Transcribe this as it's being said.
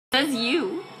Says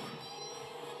you.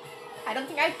 I don't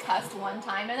think I cussed one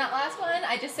time in that last one.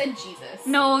 I just said Jesus.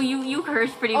 No, you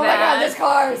cursed pretty bad. Oh my god, there's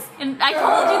cars! And I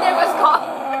told you there was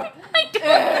cars.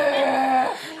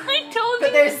 I told you.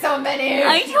 But there's so many.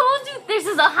 I told you this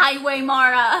is a highway,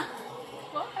 Mara.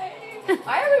 Why?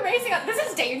 Why are we racing up? This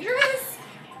is dangerous.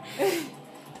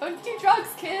 Don't do drugs,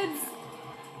 kids.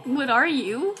 What are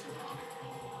you?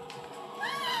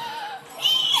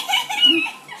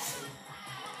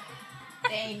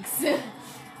 Thanks. Okay,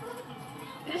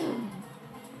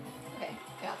 I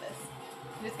got this.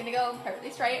 I'm just gonna go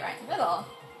perfectly straight right in the middle.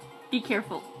 Be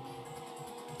careful.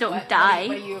 Don't What? die.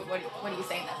 What are you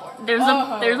saying that for?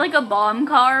 There's like a bomb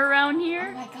car around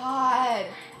here. Oh my god.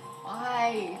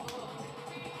 Why?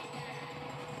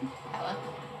 Ella.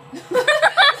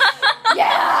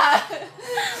 Yeah!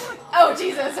 Oh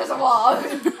Jesus, there's a wall.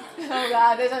 Oh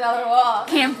god, there's another wall.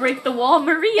 Can't break the wall,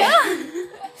 Maria.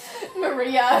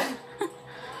 Maria.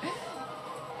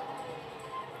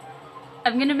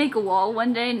 I'm gonna make a wall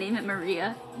one day and name it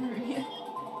Maria. Maria.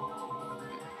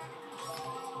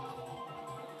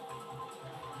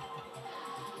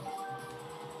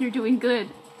 You're doing good.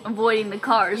 Avoiding the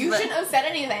cars. You but... shouldn't have said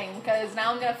anything, because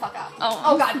now I'm gonna fuck up.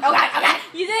 Oh god, oh god, oh god!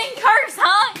 You didn't curse,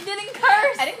 huh? You didn't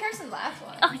curse! I didn't curse in the last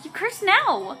one. Oh, you curse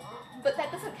now! But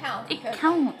that doesn't count. It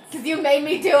counts. Because you made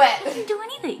me do You it! didn't do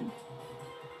anything.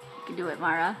 You can do it,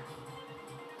 Mara.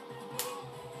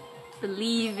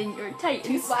 Believe in your Titan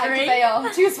Too swag to strength.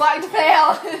 fail. Too swag to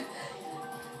fail! Go,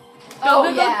 Oh go,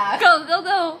 yeah. go, go,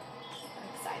 go! I'm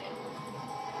excited.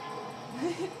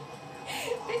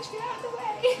 Bitch, get out of the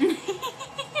way!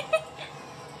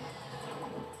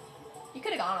 You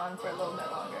could have gone on for a little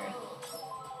bit longer.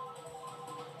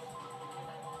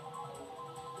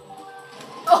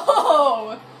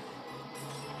 Oh!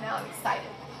 Now I'm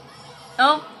excited.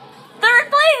 Oh,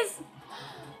 third place!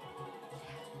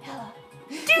 Hella.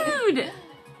 Dude!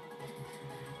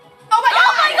 Oh my god!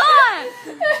 Oh my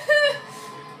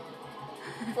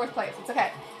god! Fourth place, it's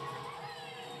okay.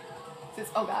 This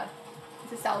is, oh god.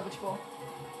 This is salvageable.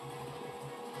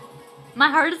 My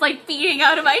heart is like beating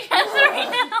out of my chest right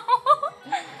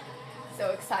now.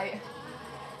 So excited.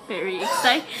 Very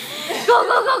excited. Go,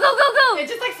 go, go, go, go, go! It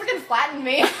just like freaking flattened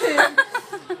me.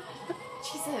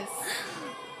 Jesus.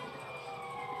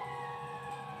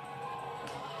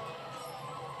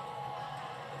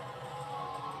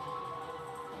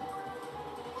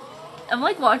 I'm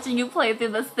like watching you play through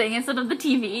this thing instead of the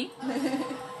TV. Go,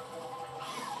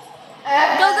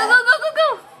 go, go, go, go,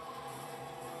 go!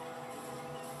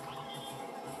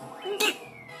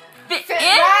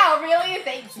 Wow, really?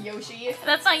 Thanks, Yoshi.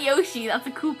 That's not Yoshi, that's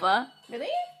a Koopa. Really?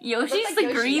 Yoshi's Looks like the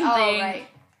Yoshi. green Oh, thing. right.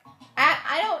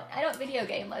 I don't video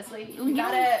game, Leslie. You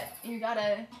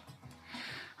gotta.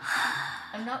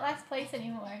 I'm not last place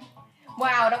anymore.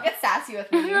 Wow, don't get sassy with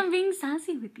me. I'm being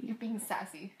sassy with you. You're being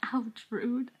sassy. Ouch,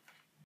 rude.